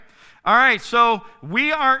All right, so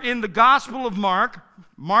we are in the Gospel of Mark,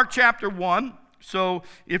 Mark chapter 1. So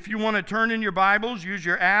if you want to turn in your Bibles, use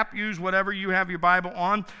your app, use whatever you have your Bible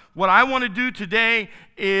on. What I want to do today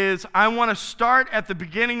is I want to start at the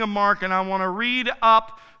beginning of Mark, and I want to read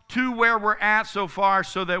up to where we're at so far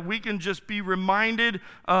so that we can just be reminded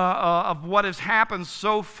of what has happened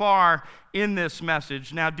so far in this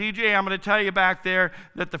message. Now, DJ, I'm going to tell you back there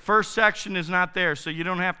that the first section is not there, so you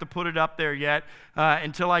don't have to put it up there yet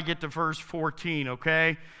until I get to verse 14,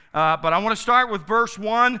 okay? But I want to start with verse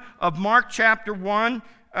 1 of Mark chapter 1,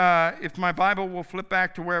 if my Bible will flip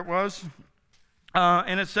back to where it was.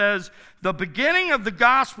 And it says, "The beginning of the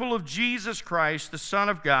gospel of Jesus Christ, the Son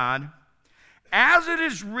of God, as it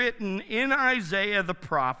is written in Isaiah the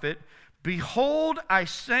prophet, Behold, I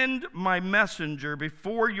send my messenger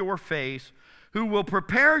before your face, who will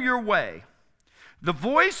prepare your way. The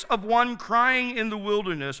voice of one crying in the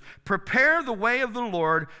wilderness, Prepare the way of the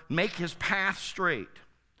Lord, make his path straight.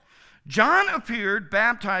 John appeared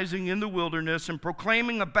baptizing in the wilderness and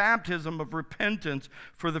proclaiming a baptism of repentance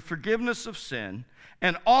for the forgiveness of sin.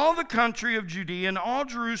 And all the country of Judea and all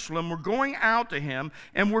Jerusalem were going out to him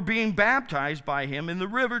and were being baptized by him in the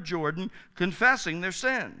river Jordan, confessing their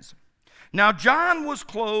sins. Now John was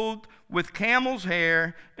clothed with camel's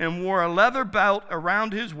hair and wore a leather belt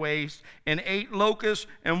around his waist and ate locusts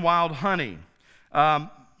and wild honey."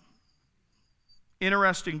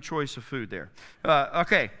 Interesting choice of food there.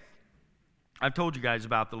 Okay. I've told you guys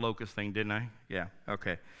about the locust thing, didn't I? Yeah,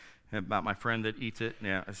 okay. About my friend that eats it.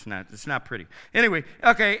 Yeah, it's not pretty. Anyway,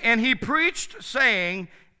 okay, and he preached, saying,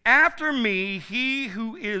 "After me, he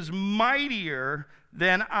who is mightier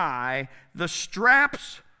than I, the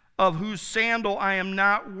straps of whose sandal I am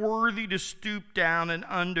not worthy to stoop down and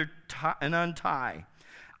untie.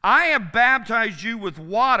 I have baptized you with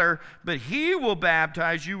water, but he will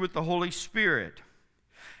baptize you with the Holy Spirit."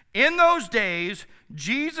 In those days,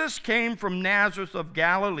 Jesus came from Nazareth of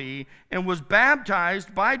Galilee and was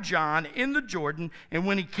baptized by John in the Jordan. And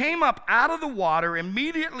when he came up out of the water,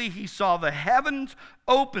 immediately he saw the heavens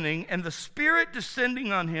opening and the Spirit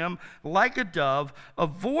descending on him like a dove. A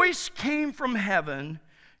voice came from heaven,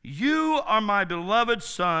 "You are my beloved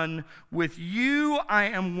Son, with you I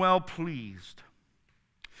am well pleased."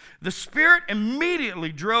 The Spirit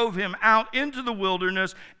immediately drove him out into the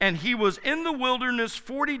wilderness, and he was in the wilderness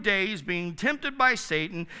 40 days, being tempted by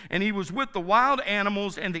Satan, and he was with the wild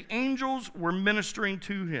animals, and the angels were ministering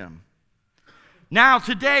to him. Now,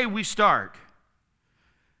 today we start.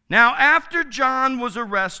 Now, after John was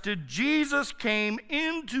arrested, Jesus came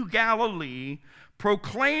into Galilee,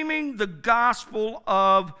 proclaiming the gospel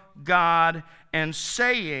of God and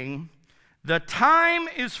saying, "The time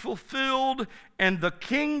is fulfilled and the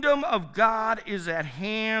kingdom of God is at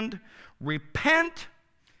hand. Repent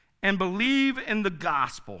and believe in the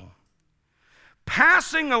gospel."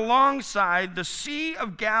 Passing alongside the Sea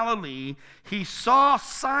of Galilee, he saw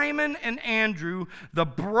Simon and Andrew, the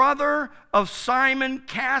brother of Simon,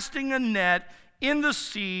 casting a net in the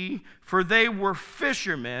sea, for they were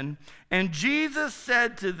fishermen. And Jesus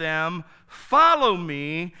said to them, "Follow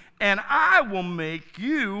me, and I will make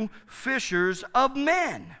you fishers of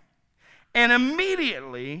men." And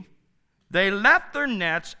immediately they left their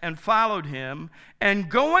nets and followed him. And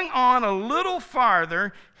going on a little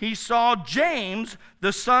farther, he saw James,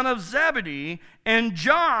 the son of Zebedee, and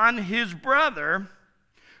John, his brother,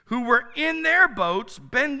 who were in their boats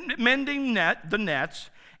mending the nets.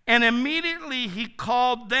 And immediately he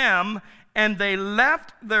called them, and they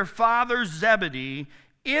left their father Zebedee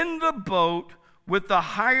in the boat with the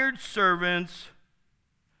hired servants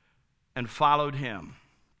and followed him.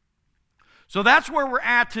 So that's where we're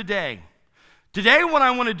at today. Today what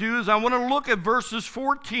I want to do is I want to look at verses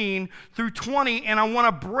 14 through 20, and I want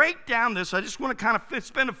to break down this. I just want to kind of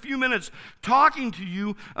spend a few minutes talking to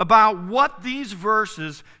you about what these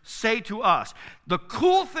verses say to us. The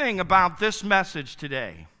cool thing about this message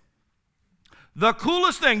today, the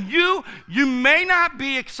coolest thing, you may not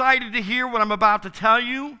be excited to hear what I'm about to tell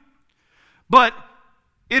you, but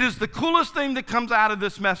it is the coolest thing that comes out of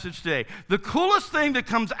this message today. The coolest thing that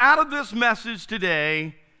comes out of this message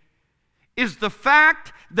today is the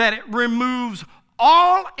fact that it removes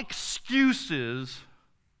all excuses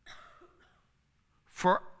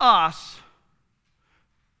for us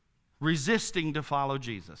resisting to follow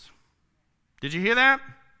Jesus. Did you hear that?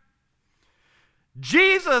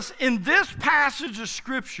 Jesus, in this passage of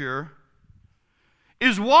Scripture,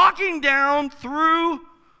 is walking down through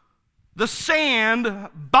the sand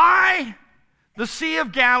by the Sea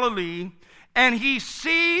of Galilee, and he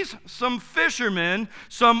sees some fishermen,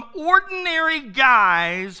 some ordinary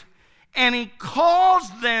guys, and he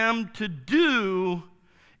calls them to do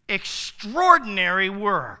extraordinary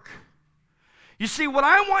work. You see, what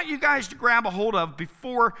I want you guys to grab a hold of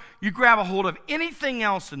before you grab a hold of anything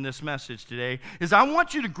else in this message today is I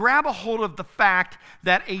want you to grab a hold of the fact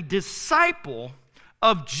that a disciple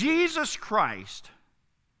of Jesus Christ,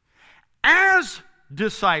 as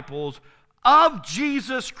disciples of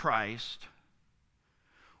Jesus Christ,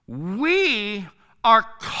 we are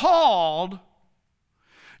called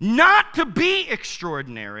not to be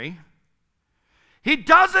extraordinary. He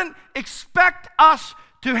doesn't expect us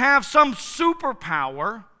to have some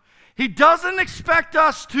superpower. He doesn't expect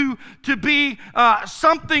us to be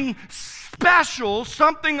something special,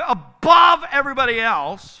 something above everybody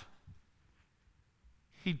else.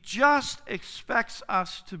 He just expects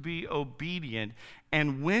us to be obedient.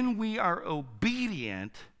 And when we are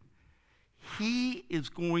obedient, He is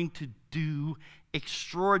going to do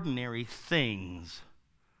extraordinary things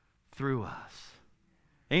through us.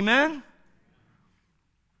 Amen?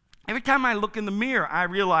 Every time I look in the mirror, I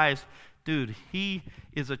realize, dude, He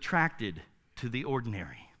is attracted to the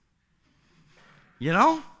ordinary. You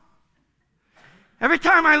know? Every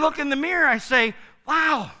time I look in the mirror, I say,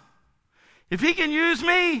 wow, if He can use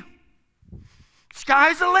me,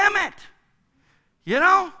 sky's the limit. You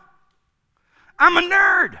know? I'm a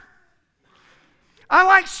nerd. I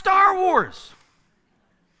like Star Wars.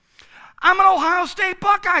 I'm an Ohio State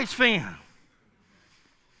Buckeyes fan.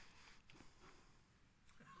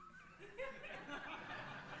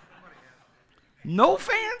 No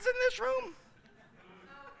fans in this room?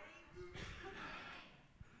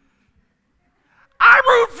 I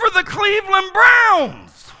root for the Cleveland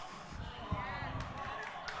Browns.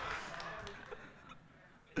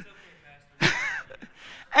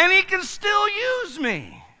 And He can still use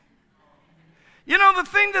me. You know, the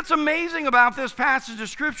thing that's amazing about this passage of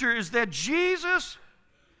Scripture is that Jesus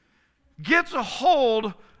gets a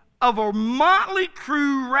hold of a motley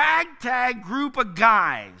crew, ragtag group of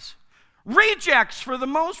guys. Rejects for the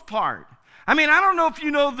most part. I mean, I don't know if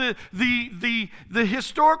you know the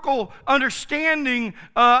historical understanding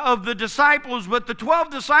of the disciples, but the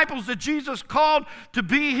 12 disciples that Jesus called to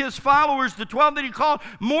be His followers, the 12 that He called,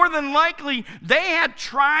 more than likely, they had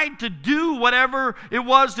tried to do whatever it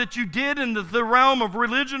was that you did in the realm of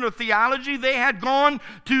religion or theology. They had gone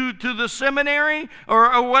to the seminary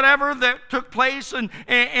or whatever that took place, and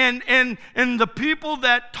the people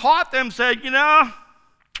that taught them said, you know,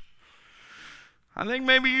 I think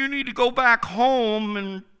maybe you need to go back home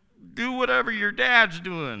and do whatever your dad's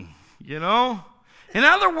doing, you know? In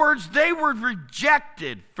other words, they were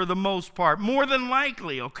rejected for the most part, more than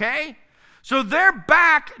likely, okay? So they're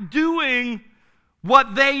back doing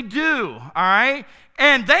what they do, all right?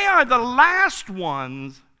 And they are the last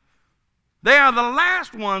ones,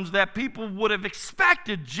 that people would have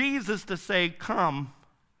expected Jesus to say, come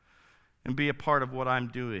and be a part of what I'm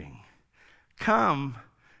doing. Come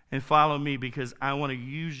and follow me because I want to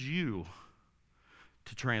use you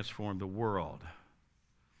to transform the world.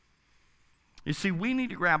 You see, we need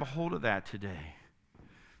to grab a hold of that today.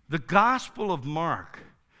 The Gospel of Mark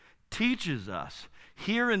teaches us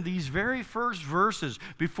here in these very first verses,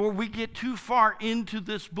 before we get too far into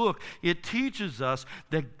this book, it teaches us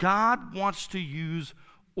that God wants to use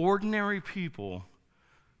ordinary people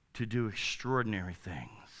to do extraordinary things.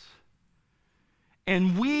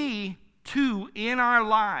 And we too, in our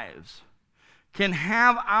lives, can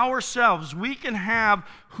have ourselves, we can have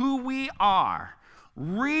who we are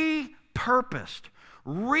repurposed,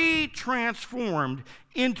 retransformed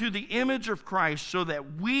into the image of Christ so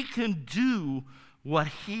that we can do what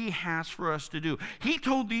He has for us to do. He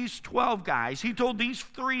told these 12 guys, He told these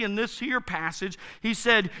 3 in this here passage, He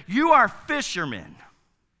said, you are fishermen.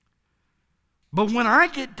 But when I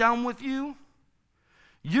get done with you,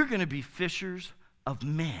 you're going to be fishers of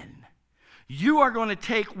men. You are going to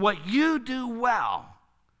take what you do well,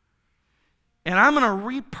 and I'm going to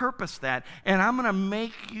repurpose that, and I'm going to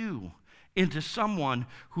make you into someone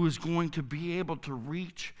who is going to be able to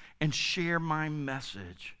reach and share my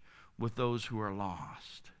message with those who are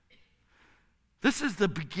lost. This is the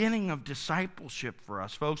beginning of discipleship for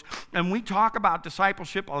us, folks, and we talk about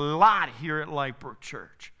discipleship a lot here at Lightbrook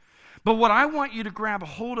Church. But what I want you to grab a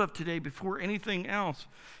hold of today before anything else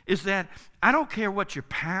is that I don't care what your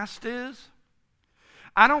past is.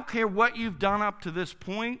 I don't care what you've done up to this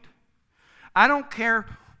point. I don't care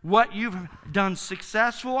what you've done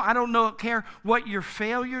successful. I don't care what your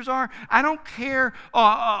failures are. I don't care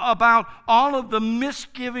about all of the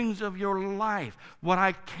misgivings of your life. What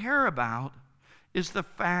I care about is the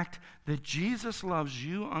fact that Jesus loves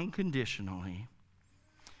you unconditionally,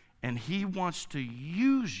 and He wants to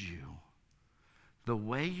use you the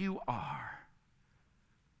way you are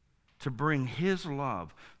to bring His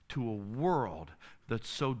love to a world that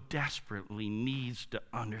so desperately needs to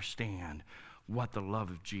understand what the love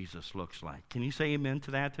of Jesus looks like. Can you say amen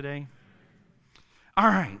to that today? All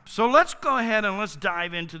right, so let's go ahead and let's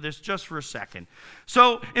dive into this just for a second.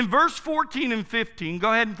 So in verse 14 and 15,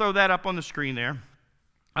 go ahead and throw that up on the screen there.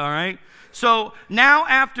 All right, so now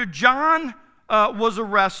after John was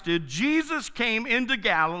arrested, Jesus came into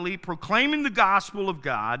Galilee proclaiming the gospel of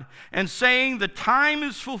God and saying, the time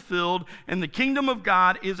is fulfilled and the kingdom of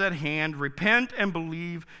God is at hand. Repent and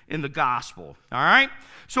believe in the gospel. All right?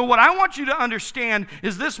 So what I want you to understand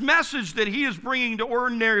is this message that he is bringing to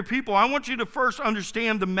ordinary people. I want you to first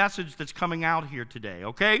understand the message that's coming out here today,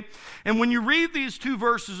 okay? And when you read these two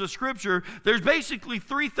verses of Scripture, there's basically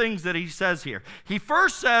three things that he says here. He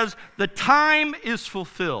first says, the time is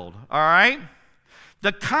fulfilled, all right?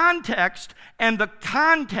 The context and the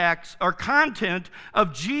content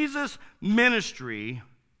of Jesus' ministry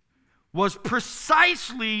was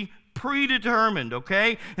precisely predetermined,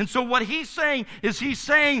 okay? And so what he's saying is he's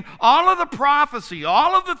saying all of the prophecy,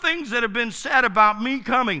 all of the things that have been said about me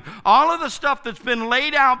coming, all of the stuff that's been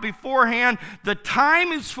laid out beforehand, the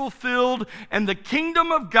time is fulfilled and the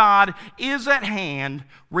kingdom of God is at hand.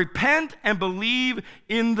 Repent and believe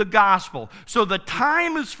in the gospel. So the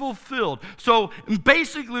time is fulfilled. So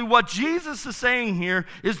basically what Jesus is saying here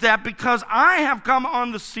is that because I have come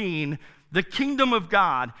on the scene, the kingdom of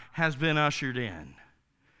God has been ushered in.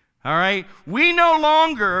 All right? We no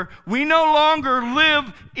longer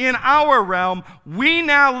live in our realm. We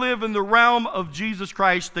now live in the realm of Jesus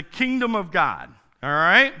Christ, the kingdom of God. All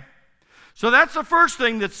right? So that's the first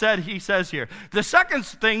thing he says here. The second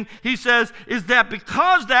thing he says is that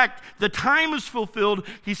because that the time is fulfilled,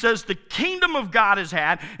 he says the kingdom of God is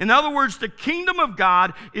had. In other words, the kingdom of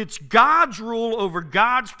God, it's God's rule over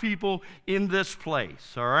God's people in this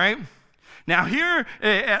place. All right? Now here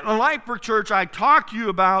at Lightbrook Church, I talk to you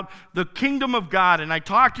about the kingdom of God, and I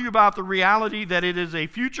talk to you about the reality that it is a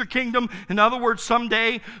future kingdom. In other words,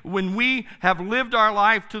 someday when we have lived our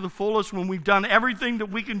life to the fullest, when we've done everything that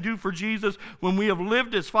we can do for Jesus, when we have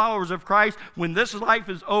lived as followers of Christ, when this life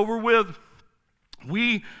is over with,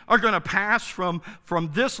 we are going to pass from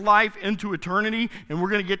this life into eternity, and we're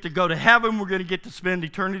going to get to go to heaven. We're going to get to spend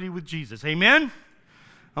eternity with Jesus. Amen?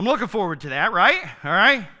 I'm looking forward to that, right? All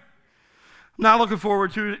right? Not looking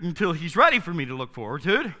forward to it until he's ready for me to look forward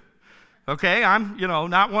to it. Okay, I'm,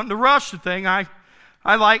 not wanting to rush the thing. I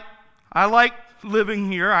like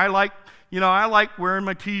living here. I like wearing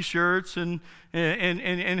my t-shirts and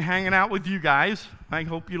hanging out with you guys. I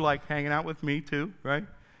hope you like hanging out with me too, right?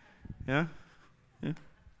 Yeah? Yeah.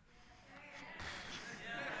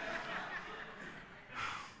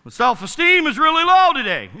 Well, self-esteem is really low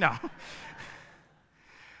today. No.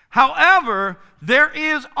 However, there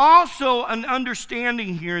is also an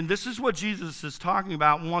understanding here, and this is what Jesus is talking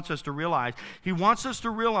about and wants us to realize. He wants us to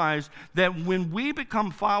realize that when we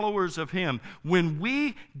become followers of Him, when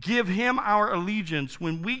we give Him our allegiance,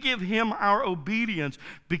 when we give Him our obedience,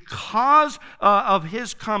 because of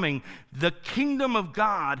His coming, the kingdom of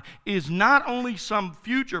God is not only some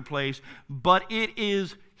future place, but it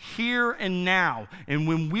is here and now. And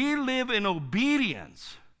when we live in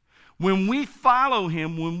obedience, when we follow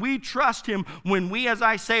Him, when we trust Him, when we, as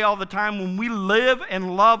I say all the time, when we live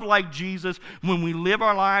and love like Jesus, when we live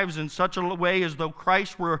our lives in such a way as though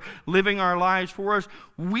Christ were living our lives for us,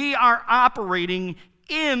 we are operating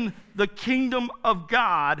in the kingdom of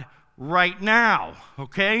God right now,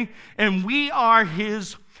 okay? And we are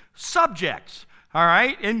His subjects. All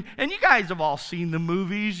right, and you guys have all seen the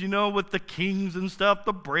movies, with the kings and stuff,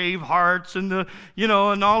 the Bravehearts and the,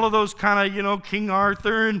 and all of those kind of, King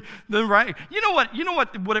Arthur and the right. You know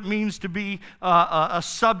what it means to be a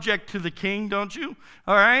subject to the king, don't you?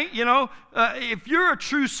 All right, if you're a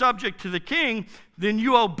true subject to the king, then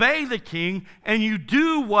you obey the king and you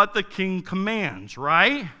do what the king commands,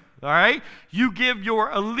 right? All right? You give your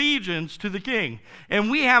allegiance to the king.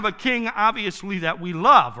 And we have a king, obviously, that we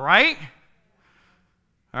love, right?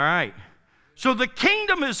 All right. So the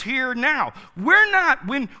kingdom is here now. We're not,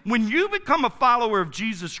 when you become a follower of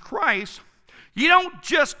Jesus Christ, you don't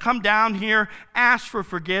just come down here, ask for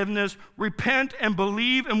forgiveness, repent, and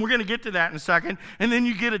believe, and we're going to get to that in a second, and then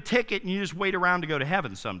you get a ticket and you just wait around to go to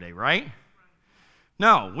heaven someday, right?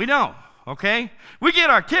 No, we don't, okay? We get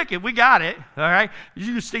our ticket, we got it, all right?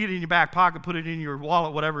 You can stick it in your back pocket, put it in your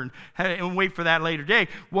wallet, whatever, and wait for that later day.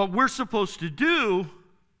 What we're supposed to do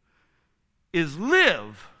is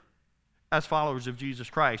live as followers of Jesus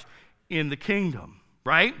Christ in the kingdom,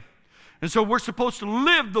 right? And so we're supposed to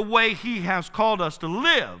live the way he has called us to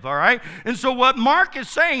live, all right? And so what Mark is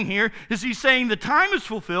saying here is he's saying the time is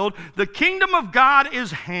fulfilled, the kingdom of God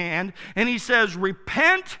is hand, and he says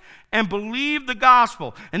repent and believe the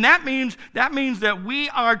gospel. And that means that we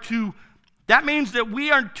are to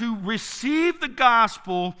receive the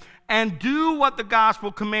gospel and do what the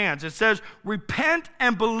gospel commands. It says, repent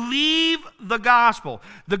and believe the gospel.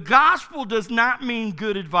 The gospel does not mean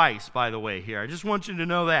good advice, by the way, here. I just want you to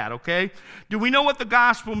know that, okay? Do we know what the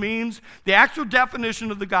gospel means? The actual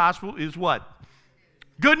definition of the gospel is what?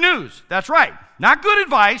 Good news. That's right. Not good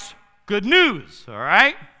advice, good news, all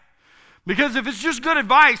right? Because if it's just good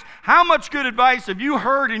advice, how much good advice have you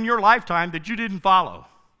heard in your lifetime that you didn't follow?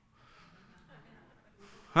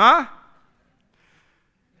 Huh?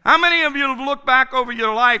 How many of you have looked back over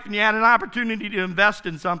your life and you had an opportunity to invest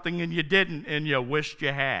in something and you didn't and you wished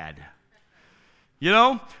you had? You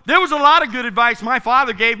know, there was a lot of good advice my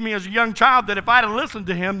father gave me as a young child that if I'd have listened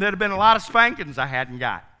to him, there'd have been a lot of spankings I hadn't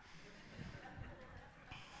got.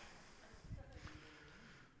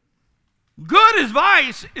 Good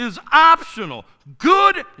advice is optional.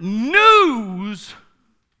 Good news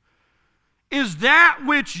is that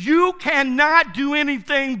which you cannot do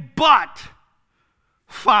anything but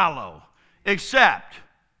follow, except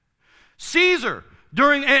Caesar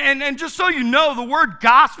and just so you know, the word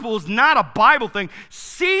gospel is not a Bible thing.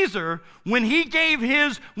 Caesar, when he gave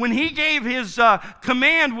his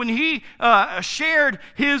command, when he shared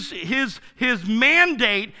his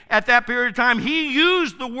mandate at that period of time, he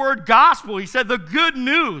used the word gospel. He said the good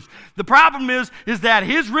news. The problem is that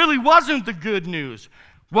his really wasn't the good news.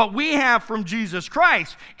 What we have from Jesus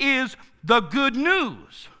Christ is the good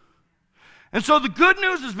news. And so the good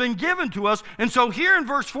news has been given to us. And so here in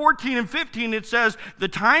verse 14 and 15 it says, the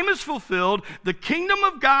time is fulfilled, the kingdom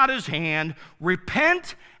of God is hand,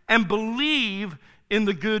 repent and believe in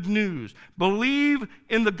the good news. Believe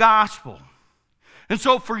in the gospel. And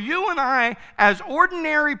so for you and I, as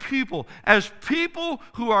ordinary people, as people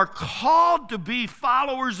who are called to be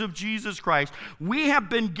followers of Jesus Christ, we have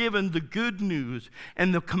been given the good news.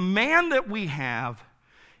 And the command that we have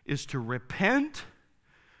is to repent,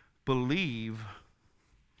 believe,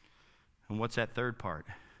 and what's that third part?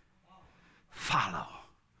 Follow.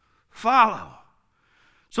 Follow.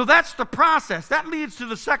 So that's the process. That leads to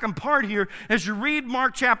the second part here. As you read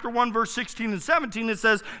Mark chapter 1, verse 16 and 17, it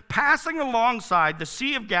says, passing alongside the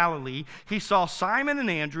Sea of Galilee, he saw Simon and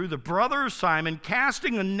Andrew, the brother of Simon,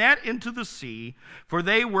 casting a net into the sea, for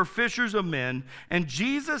they were fishers of men. And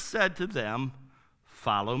Jesus said to them,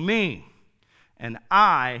 follow me, and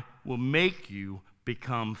I will make you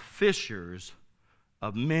become fishers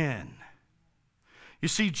of men. You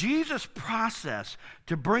see, Jesus' process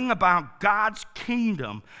to bring about God's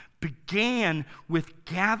kingdom began with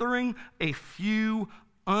gathering a few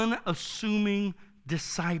unassuming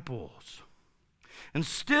disciples.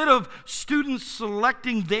 Instead of students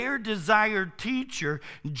selecting their desired teacher,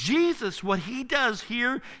 Jesus, what he does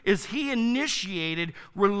here is he initiated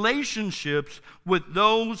relationships with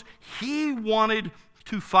those he wanted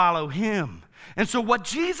to follow him. And so what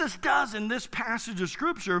Jesus does in this passage of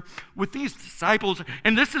Scripture with these disciples,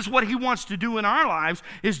 and this is what he wants to do in our lives,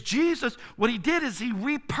 is Jesus, what he did is he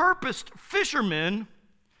repurposed fishermen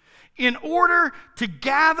in order to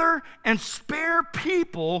gather and spare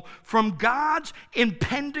people from God's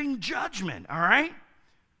impending judgment, all right?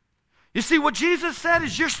 You see, what Jesus said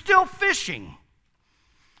is you're still fishing,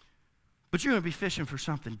 but you're going to be fishing for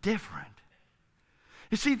something different.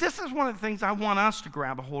 You see, this is one of the things I want us to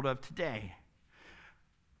grab a hold of today.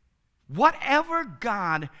 Whatever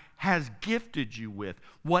God has gifted you with,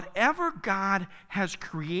 whatever God has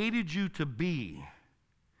created you to be,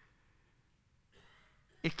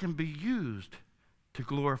 it can be used to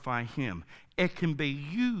glorify him. It can be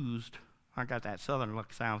used, I got that southern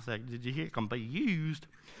look sound, did you hear it can be used?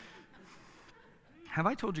 Have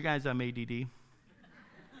I told you guys I'm ADD?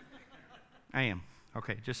 I am.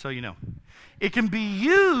 Okay, just so you know. It can be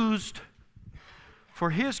used for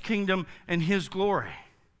his kingdom and his glory.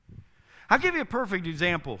 I'll give you a perfect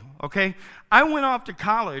example, okay? I went off to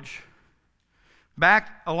college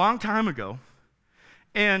back a long time ago,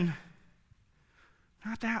 and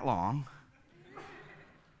not that long.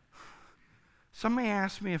 Somebody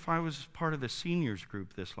asked me if I was part of the seniors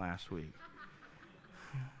group this last week.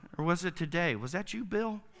 Or was it today? Was that you,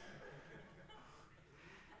 Bill?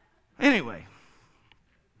 Anyway,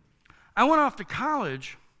 I went off to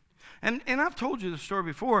college. And I've told you the story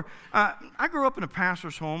before. I grew up in a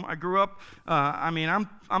pastor's home. I grew up,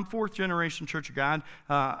 I'm fourth generation Church of God.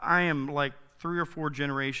 I am like 3 or 4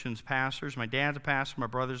 generations pastors. My dad's a pastor, my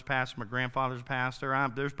brother's a pastor, my grandfather's a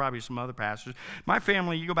pastor. There's probably some other pastors. My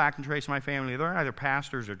family, you go back and trace my family, they're either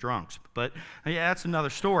pastors or drunks. But yeah, that's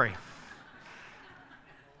another story.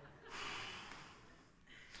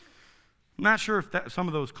 I'm not sure if some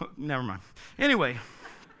of those, never mind. Anyway,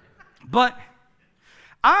 but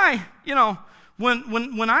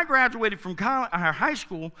when I graduated from high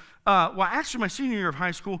school, actually my senior year of high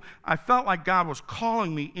school, I felt like God was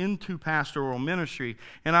calling me into pastoral ministry.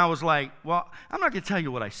 And I was like, well, I'm not going to tell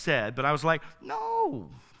you what I said, but I was like, no,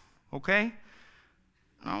 okay?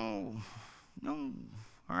 No, all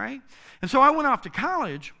right? And so I went off to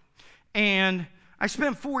college, and I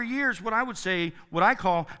spent 4 years, I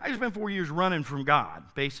spent 4 years running from God,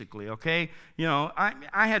 basically, okay?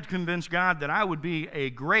 I had convinced God that I would be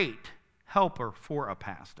a great helper for a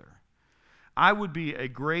pastor. I would be a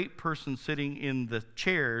great person sitting in the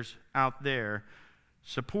chairs out there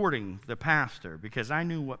supporting the pastor because I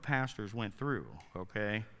knew what pastors went through,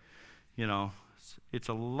 okay? It's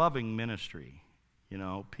a loving ministry.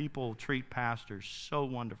 People treat pastors so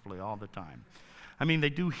wonderfully all the time. I mean,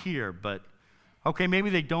 they do here, but okay, maybe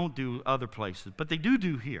they don't do other places, but they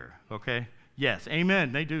do here, okay? Yes,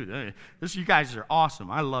 amen, they do. You guys are awesome.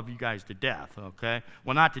 I love you guys to death, okay?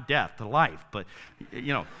 Well, not to death, to life, but,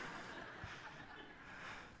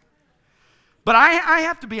 But I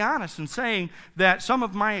have to be honest in saying that some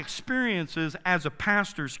of my experiences as a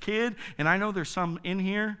pastor's kid, and I know there's some in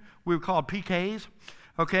here, we were called PKs,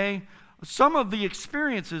 okay? Some of the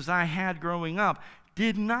experiences I had growing up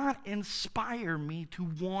did not inspire me to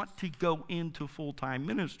want to go into full-time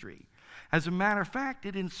ministry. As a matter of fact,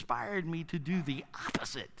 it inspired me to do the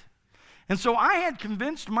opposite. And so I had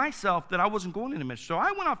convinced myself that I wasn't going into ministry. So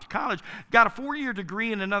I went off to college, got a 4-year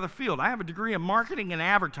degree in another field. I have a degree in marketing and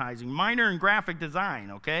advertising, minor in graphic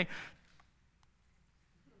design, okay?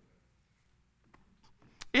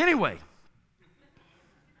 Anyway,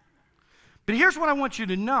 but here's what I want you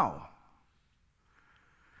to know.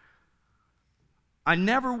 I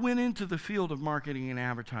never went into the field of marketing and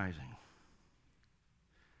advertising.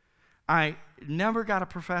 I never got a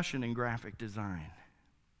profession in graphic design.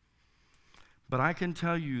 But I can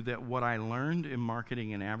tell you that what I learned in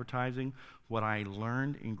marketing and advertising, what I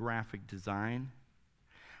learned in graphic design,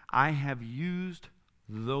 I have used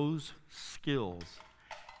those skills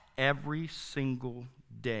every single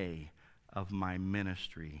day of my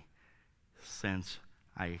ministry since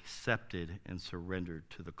I accepted and surrendered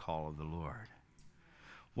to the call of the Lord.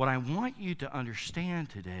 What I want you to understand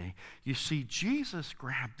today, you see, Jesus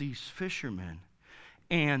grabbed these fishermen,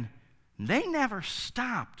 and they never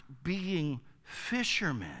stopped being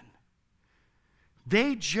fishermen.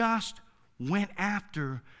 They just went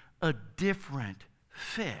after a different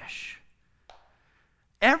fish.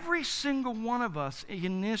 Every single one of us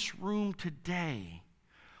in this room today,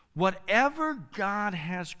 whatever God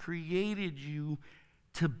has created you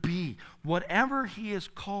to be, whatever He has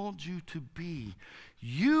called you to be,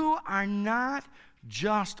 you are not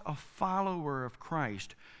just a follower of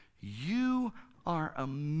Christ. You are a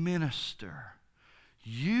minister.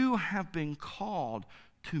 You have been called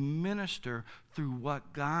to minister through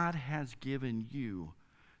what God has given you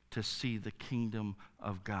to see the kingdom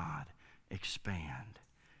of God expand.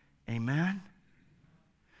 Amen?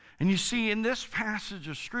 And you see, in this passage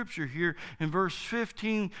of Scripture here, in verse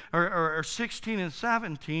 15 or 16 and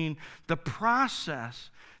 17, the process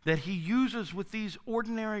that He uses with these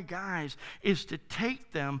ordinary guys is to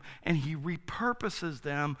take them and He repurposes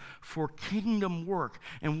them for kingdom work.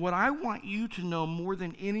 And what I want you to know more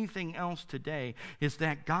than anything else today is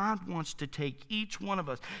that God wants to take each one of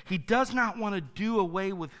us. He does not want to do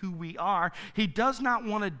away with who we are. He does not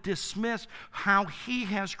want to dismiss how He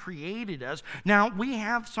has created us. Now, we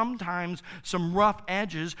have sometimes some rough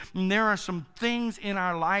edges, and there are some things in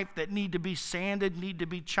our life that need to be sanded, need to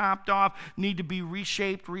be chopped off, need to be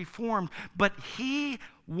reshaped, reformed, but He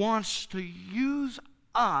wants to use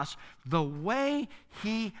us the way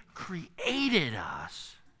He created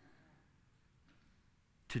us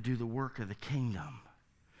to do the work of the kingdom.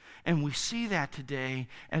 And we see that today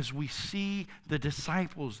as we see the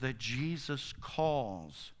disciples that Jesus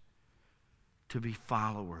calls to be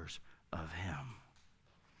followers of Him.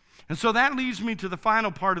 And so that leads me to the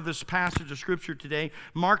final part of this passage of Scripture today,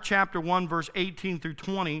 Mark chapter 1, verse 18 through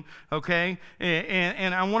 20, okay?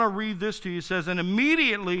 And I want to read this to you. It says, "And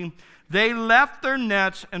immediately they left their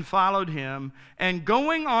nets and followed Him. And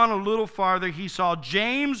going on a little farther, He saw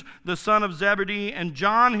James, the son of Zebedee, and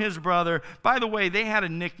John, his brother." By the way, they had a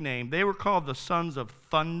nickname. They were called the Sons of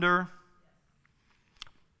Thunder.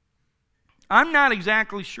 I'm not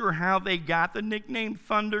exactly sure how they got the nickname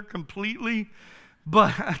Thunder completely,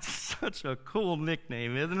 But it's such a cool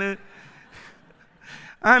nickname, isn't it?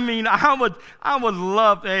 I mean, I would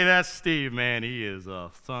love, hey, that's Steve, man. He is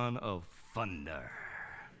a son of thunder.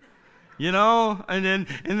 You know, and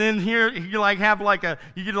then here you like have like a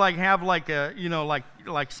you know like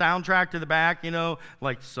soundtrack to the back, you know,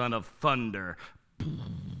 like Son of Thunder.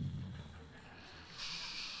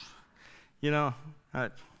 You know,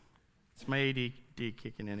 it's my ADD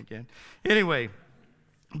kicking in again. Anyway,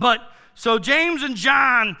 but so James and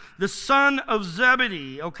John, the son of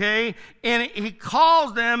Zebedee, okay, and he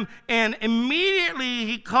calls them, and immediately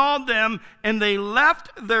he called them, and they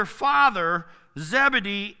left their father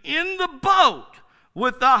Zebedee in the boat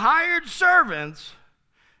with the hired servants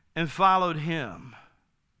and followed him.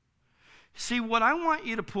 See, what I want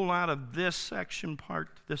you to pull out of this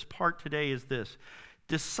this part today is this.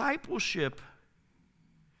 Discipleship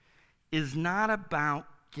is not about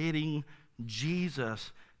getting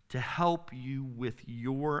Jesus to help you with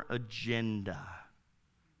your agenda.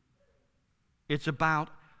 It's about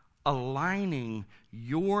aligning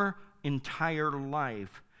your entire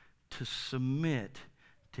life to submit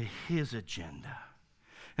to his agenda.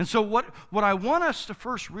 And so what I want us to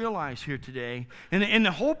first realize here today, and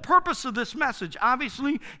the whole purpose of this message,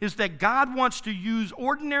 obviously, is that God wants to use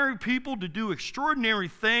ordinary people to do extraordinary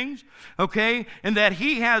things, okay? And that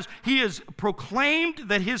he has proclaimed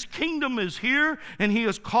that his kingdom is here, and he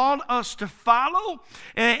has called us to follow,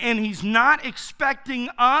 and he's not expecting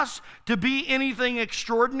us to be anything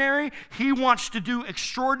extraordinary. He wants to do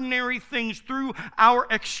extraordinary things through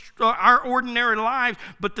our ordinary lives.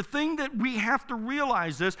 But the thing that we have to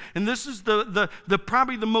realize this, and this is the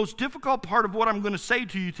probably the most difficult part of what I'm going to say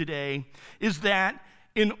to you today, is that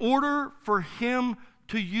in order for him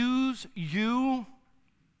to use you,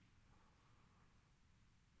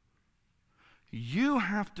 you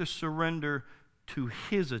have to surrender to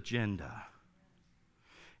his agenda.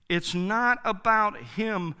 It's not about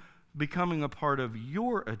him becoming a part of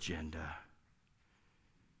your agenda.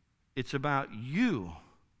 It's about you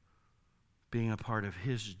being a part of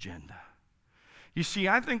his agenda. You see,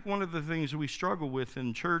 I think one of the things we struggle with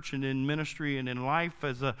in church and in ministry and in life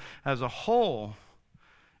as a whole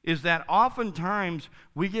is that oftentimes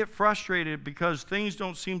we get frustrated because things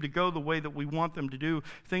don't seem to go the way that we want them to do.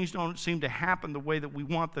 Things don't seem to happen the way that we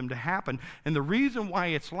want them to happen. And the reason why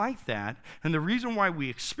it's like that, and the reason why we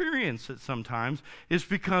experience it sometimes, is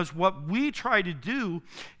because what we try to do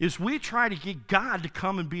is we try to get God to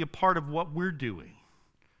come and be a part of what we're doing.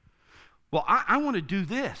 Well, I want to do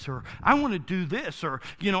this, or I want to do this, or,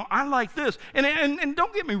 you know, I like this. And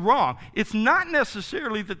don't get me wrong. It's not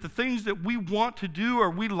necessarily that the things that we want to do or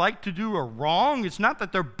we like to do are wrong. It's not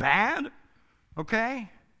that they're bad, okay?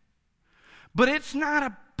 But it's not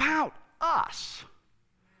about us.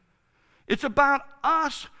 It's about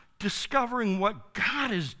us discovering what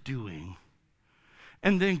God is doing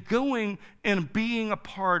and then going and being a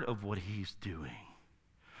part of what he's doing.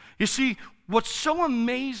 You see, what's so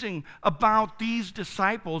amazing about these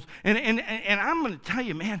disciples, and I'm going to tell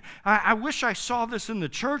you, man, I wish I saw this in the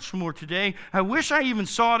church more today. I wish I even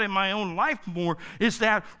saw it in my own life more, is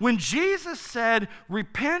that when Jesus said,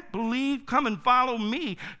 repent, believe, come and follow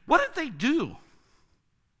me, what did they do?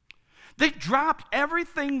 They dropped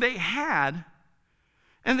everything they had,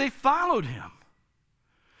 and they followed him.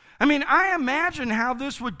 I mean, I imagine how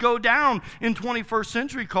this would go down in 21st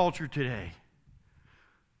century culture today.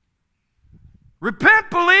 Repent,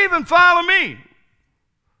 believe, and follow me.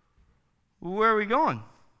 Where are we going?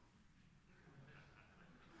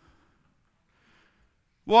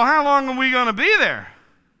 Well, how long are we going to be there?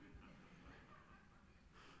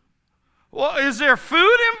 Well, is there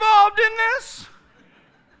food involved in this?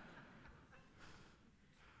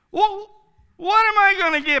 Well, what am I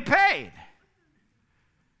going to get paid?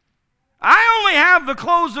 I only have the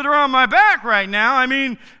clothes that are on my back right now. I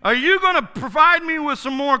mean, are you going to provide me with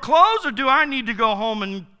some more clothes, or do I need to go home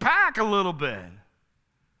and pack a little bit?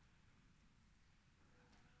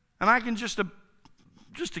 And I can just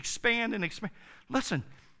expand and expand. Listen,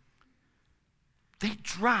 they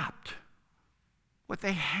dropped what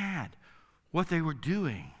they had, what they were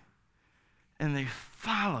doing, and they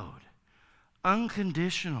followed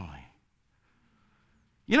unconditionally.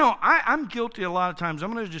 You know, I'm guilty a lot of times.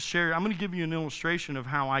 I'm going to give you an illustration of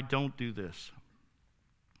how I don't do this.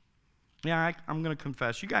 Yeah, I'm going to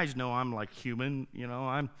confess. You guys know I'm like human, you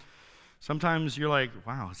know. Sometimes you're like,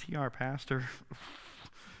 wow, is he our pastor?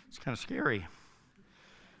 It's kind of scary.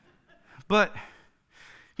 But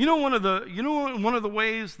you know one of the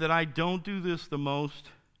ways that I don't do this the most,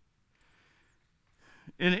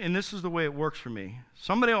 and this is the way it works for me.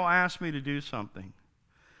 Somebody will ask me to do something.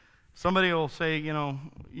 Somebody will say,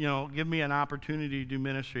 give me an opportunity to do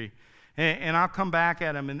ministry. And I'll come back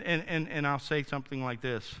at them and I'll say something like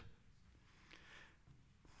this.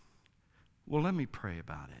 Well, let me pray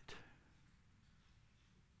about it.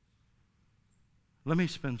 Let me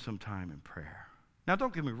spend some time in prayer. Now,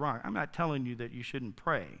 don't get me wrong. I'm not telling you that you shouldn't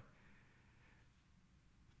pray.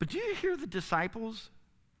 But do you hear the disciples?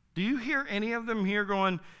 Do you hear any of them here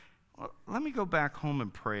going, well, let me go back home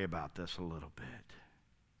and pray about this a little bit?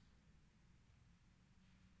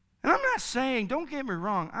 And I'm not saying, don't get me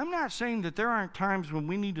wrong, I'm not saying that there aren't times when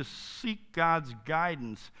we need to seek God's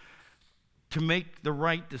guidance to make the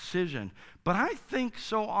right decision. But I think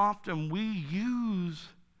so often we use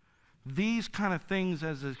these kind of things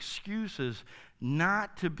as excuses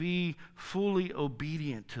not to be fully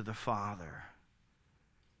obedient to the Father.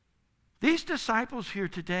 These disciples here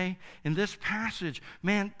today in this passage,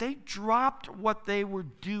 man, they dropped what they were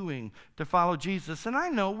doing to follow Jesus. And I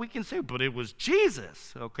know we can say, but it was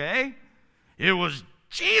Jesus, okay? It was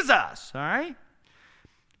Jesus, all right?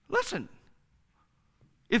 Listen,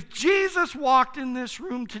 if Jesus walked in this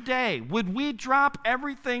room today, would we drop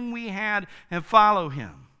everything we had and follow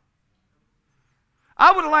him?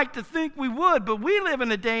 I would like to think we would, but we live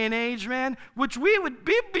in a day and age, man, which we would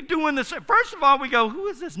be doing this. First of all, we go, who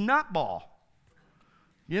is this nutball?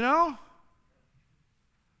 You know?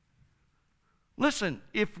 Listen,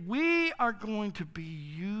 if we are going to be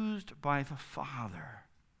used by the Father,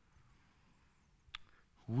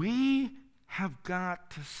 we have got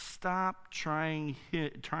to stop trying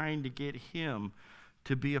to get him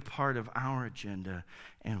to be a part of our agenda,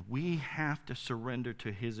 and we have to surrender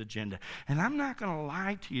to his agenda. And I'm not going to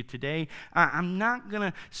lie to you today. I'm not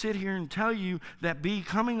going to sit here and tell you that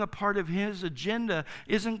becoming a part of his agenda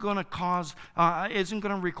isn't going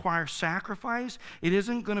to require sacrifice. It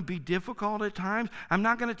isn't going to be difficult at times. I'm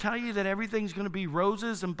not going to tell you that everything's going to be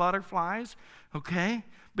roses and butterflies, okay?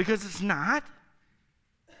 Because it's not.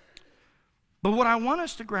 But what I want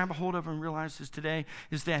us to grab a hold of and realize today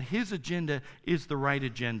is that his agenda is the right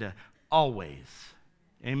agenda, always.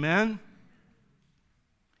 Amen?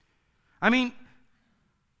 I mean,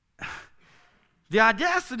 the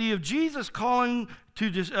audacity of Jesus calling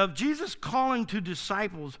to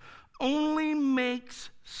disciples only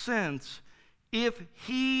makes sense if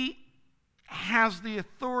he has the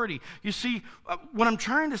authority. You see, what I'm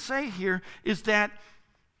trying to say here is that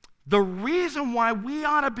the reason why we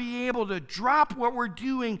ought to be able to drop what we're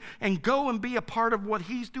doing and go and be a part of what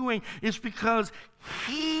he's doing is because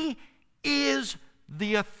he is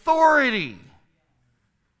the authority.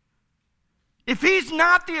 If he's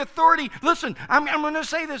not the authority, listen, I'm going to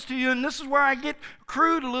say this to you, and this is where I get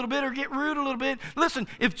crude a little bit or get rude a little bit. Listen,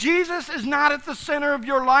 if Jesus is not at the center of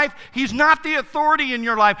your life, he's not the authority in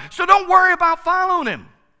your life. So don't worry about following him.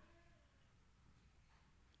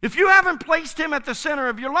 If you haven't placed him at the center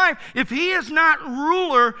of your life, if he is not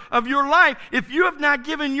ruler of your life, if you have not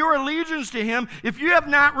given your allegiance to him, if you have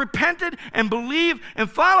not repented and believed and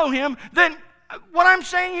follow him, then what I'm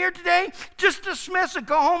saying here today, just dismiss it.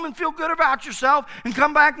 Go home and feel good about yourself and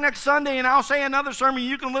come back next Sunday and I'll say another sermon.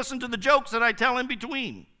 You can listen to the jokes that I tell in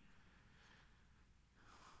between.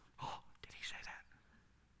 Oh, did he say that?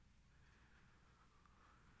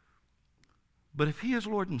 But if he is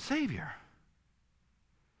Lord and Savior,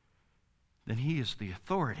 then he is the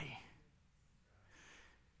authority.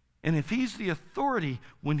 And if he's the authority,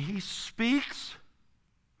 when he speaks,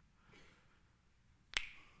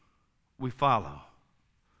 we follow.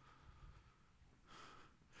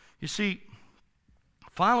 You see,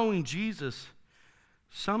 following Jesus,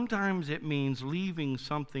 sometimes it means leaving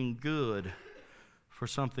something good for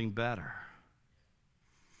something better.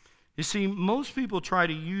 You see, most people try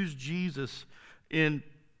to use Jesus in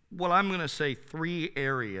what I'm going to say 3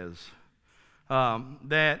 areas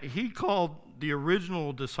that he called the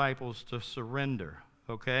original disciples to surrender,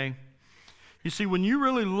 okay? You see, when you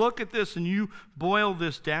really look at this and you boil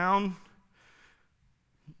this down,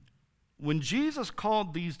 when Jesus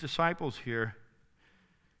called these disciples here,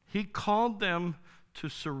 he called them to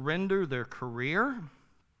surrender their career.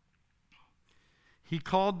 He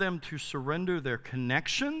called them to surrender their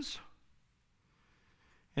connections.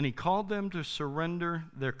 And he called them to surrender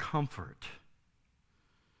their comfort.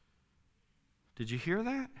 Did you hear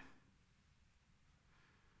that?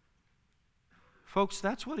 Folks,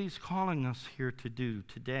 that's what he's calling us here to do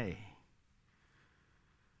today.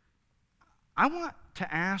 I want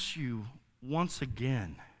to ask you once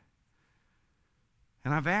again,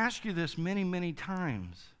 and I've asked you this many, many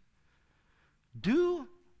times, do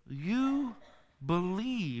you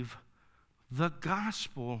believe the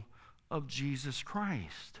gospel of Jesus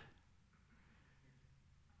Christ?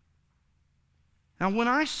 Now, when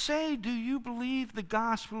I say, do you believe the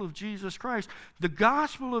gospel of Jesus Christ? The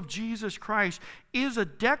gospel of Jesus Christ is a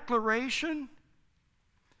declaration,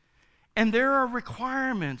 and there are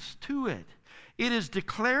requirements to it. It is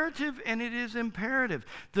declarative and it is imperative.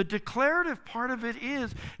 The declarative part of it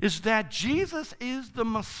is that Jesus is the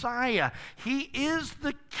Messiah. He is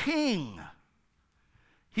the King.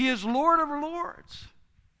 He is Lord of Lords.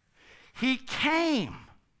 He came.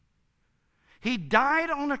 He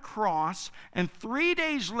died on a cross, and 3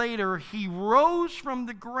 days later, he rose from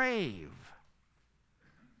the grave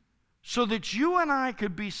so that you and I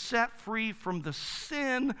could be set free from the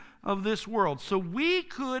sin of this world, so we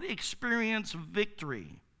could experience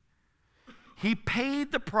victory. He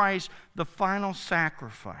paid the price, the final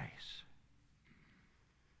sacrifice.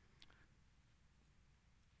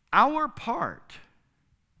 Our part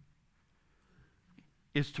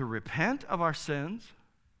is to repent of our sins,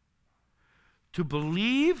 to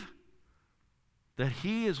believe that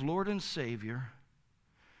He is Lord and Savior,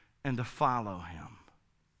 and to follow Him.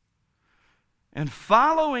 And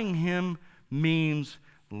following Him means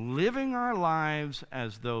living our lives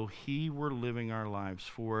as though He were living our lives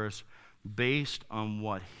for us, based on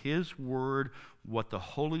what His Word, what the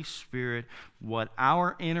Holy Spirit, what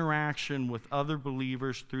our interaction with other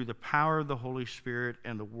believers through the power of the Holy Spirit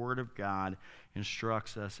and the Word of God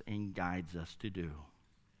instructs us and guides us to do.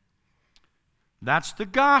 That's the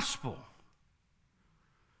gospel.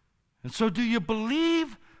 And so, do you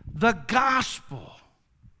believe the gospel?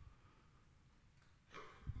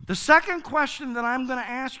 The second question that I'm going to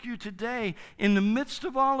ask you today, in the midst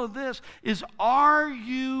of all of this, is, are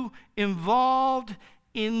you involved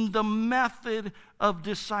in the method of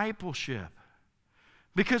discipleship?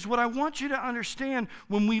 Because what I want you to understand,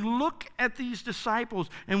 when we look at these disciples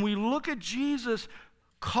and we look at Jesus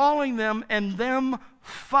calling them and them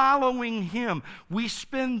following Him, we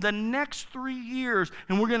spend the next 3 years,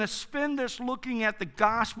 and we're going to spend this looking at the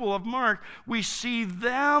Gospel of Mark. We see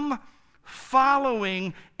them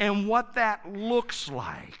following and what that looks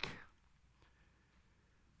like.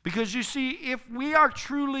 Because you see, if we are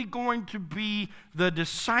truly going to be the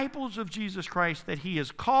disciples of Jesus Christ that He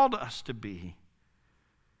has called us to be,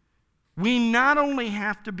 we not only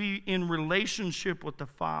have to be in relationship with the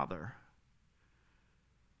Father,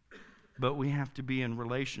 but we have to be in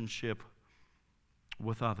relationship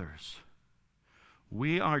with others.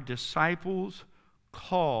 We are disciples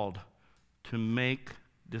called to make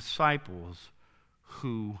disciples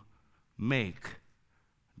who make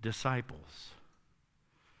disciples.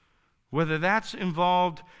 Whether that's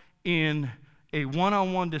involved in a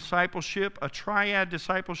one-on-one discipleship, a triad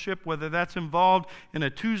discipleship, whether that's involved in a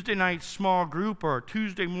Tuesday night small group or a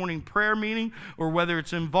Tuesday morning prayer meeting, or whether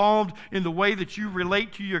it's involved in the way that you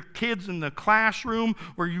relate to your kids in the classroom,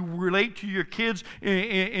 or you relate to your kids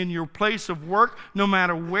in your place of work, no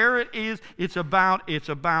matter where it is, it's about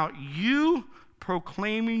you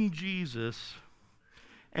proclaiming Jesus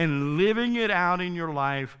and living it out in your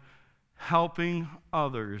life, helping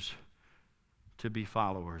others to be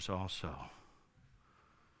followers also.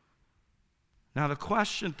 Now,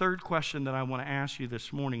 third question that I want to ask you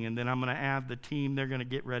this morning, and then I'm going to have the team, they're going to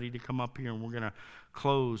get ready to come up here and we're going to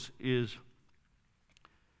close, is,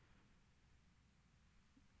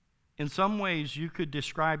 in some ways you could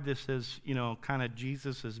describe this as, kind of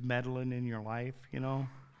Jesus is meddling in your life,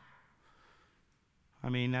 I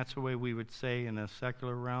mean, that's the way we would say in a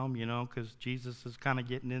secular realm, because Jesus is kind of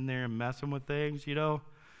getting in there and messing with things,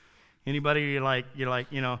 Anybody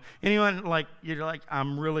anyone you're like,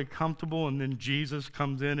 I'm really comfortable, and then Jesus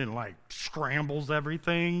comes in and scrambles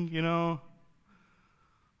everything, Oh,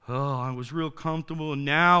 I was real comfortable, and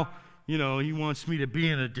now, He wants me to be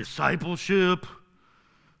in a discipleship.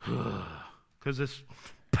 Because this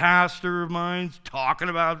pastor of mine's talking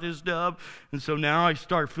about this stuff, and so now I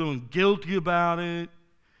start feeling guilty about it.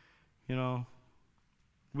 We don't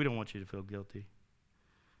want you to feel guilty.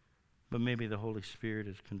 But maybe the Holy Spirit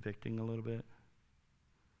is convicting a little bit.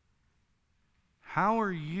 How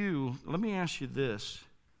are you, let me ask you this,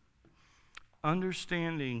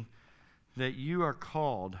 understanding that you are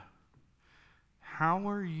called, how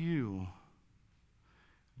are you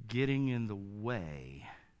getting in the way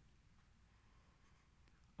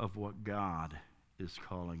of what God is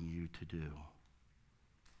calling you to do?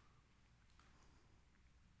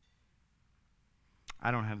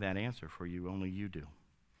 I don't have that answer for you, only you do.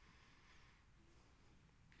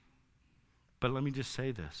 But let me just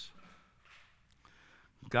say this.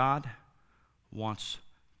 God wants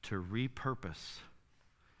to repurpose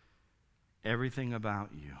everything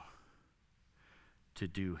about you to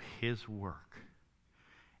do His work.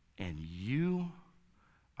 And you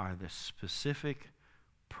are the specific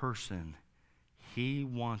person He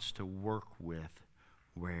wants to work with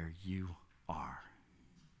where you are.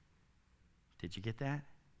 Did you get that?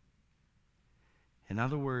 In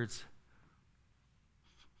other words,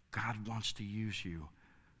 God wants to use you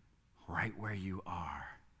right where you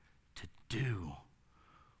are to do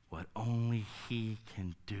what only He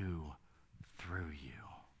can do through you.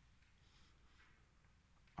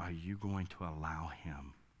 Are you going to allow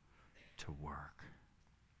Him to work?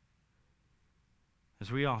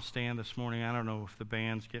 As we all stand this morning, I don't know if the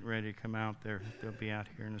band's getting ready to come out there. They'll be out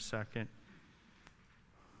here in a second.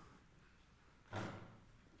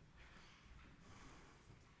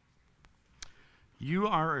 You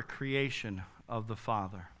are a creation of the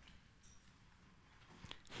Father.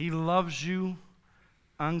 He loves you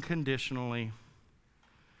unconditionally,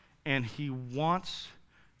 and He wants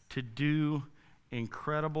to do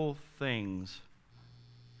incredible things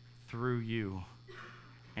through you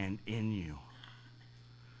and in you.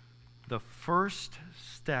 The first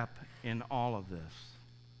step in all of this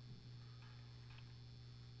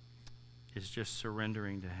is just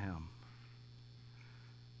surrendering to Him.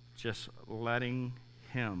 Just letting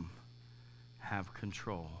Him have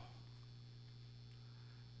control.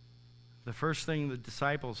 The first thing the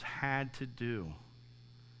disciples had to do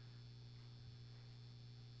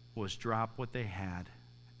was drop what they had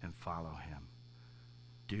and follow Him.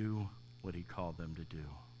 Do what He called them to do.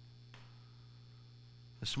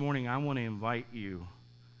 This morning, I want to invite you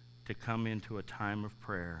to come into a time of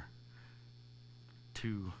prayer,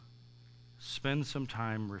 to spend some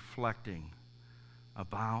time reflecting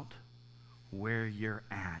about where you're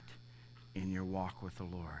at in your walk with the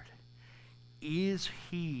Lord. Is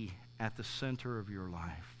He at the center of your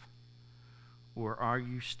life? Or are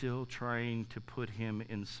you still trying to put Him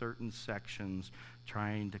in certain sections,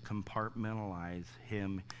 trying to compartmentalize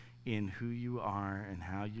Him in who you are and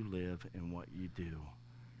how you live and what you do?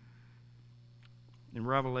 In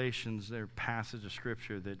Revelations, there's a passage of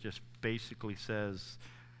Scripture that just basically says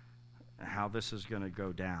how this is going to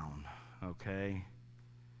go down, okay?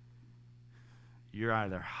 You're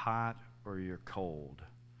either hot or you're cold.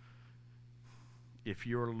 If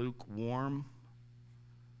you're lukewarm,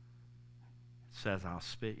 it says I'll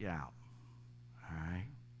spit you out, all right?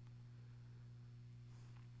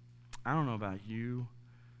 I don't know about you,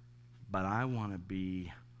 but I want to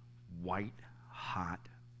be white hot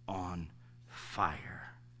on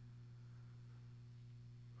fire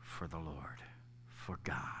for the Lord, for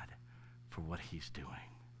God, for what He's doing.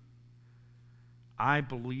 I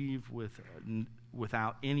believe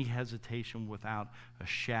without any hesitation, without a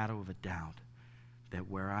shadow of a doubt, that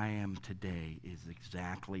where I am today is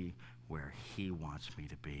exactly where He wants me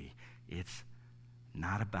to be. It's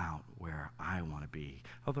not about where I want to be,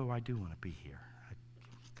 although I do want to be here. I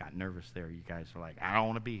got nervous there. You guys are like, I don't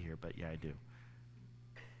want to be here, but yeah, I do.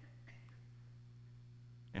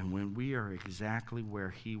 And when we are exactly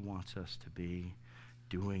where He wants us to be,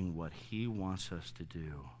 doing what He wants us to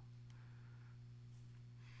do,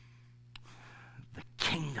 the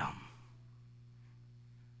kingdom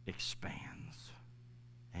expands.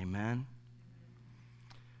 Amen?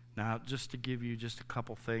 Now, just to give you just a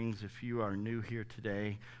couple things, if you are new here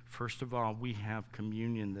today, first of all, we have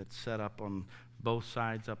communion that's set up on both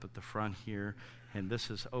sides up at the front here, and this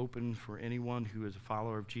is open for anyone who is a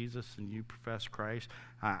follower of Jesus and you profess Christ.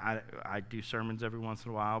 I do sermons every once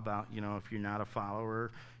in a while about, if you're not a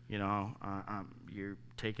follower, you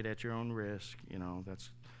take it at your own risk. That's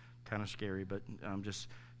kind of scary, but just,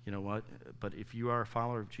 you know what? But if you are a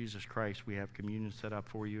follower of Jesus Christ, we have communion set up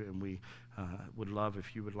for you, and we would love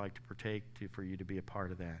if you would like to partake, for you to be a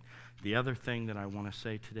part of that. The other thing that I want to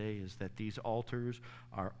say today is that these altars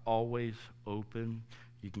are always open.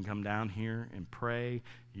 You can come down here and pray.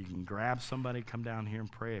 You can grab somebody, come down here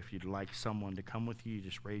and pray. If you'd like someone to come with you,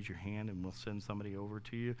 just raise your hand and we'll send somebody over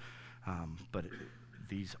to you. But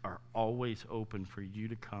these are always open for you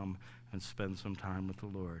to come and spend some time with the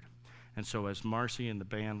Lord. And so as Marcy and the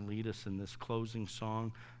band lead us in this closing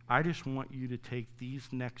song, I just want you to take these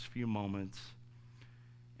next few moments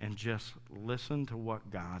and just listen to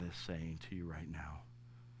what God is saying to you right now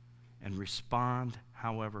and respond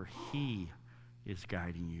however He is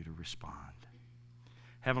guiding you to respond.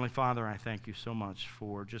 Heavenly Father, I thank you so much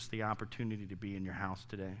for just the opportunity to be in your house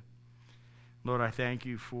today. Lord, I thank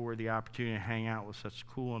you for the opportunity to hang out with such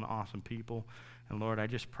cool and awesome people. And Lord, I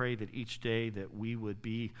just pray that each day that we would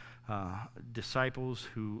be disciples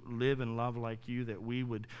who live and love like you, that we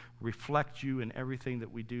would reflect you in everything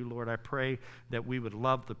that we do. Lord, I pray that we would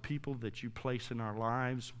love the people that you place in our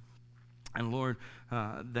lives. And Lord,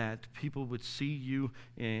 that people would see you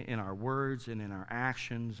in our words and in our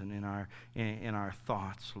actions and in our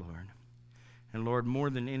thoughts, Lord. And Lord, more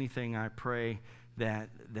than anything, I pray that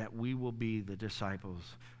we will be the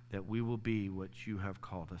disciples, that we will be what you have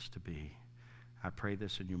called us to be. I pray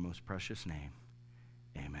this in your most precious name.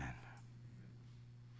 Amen.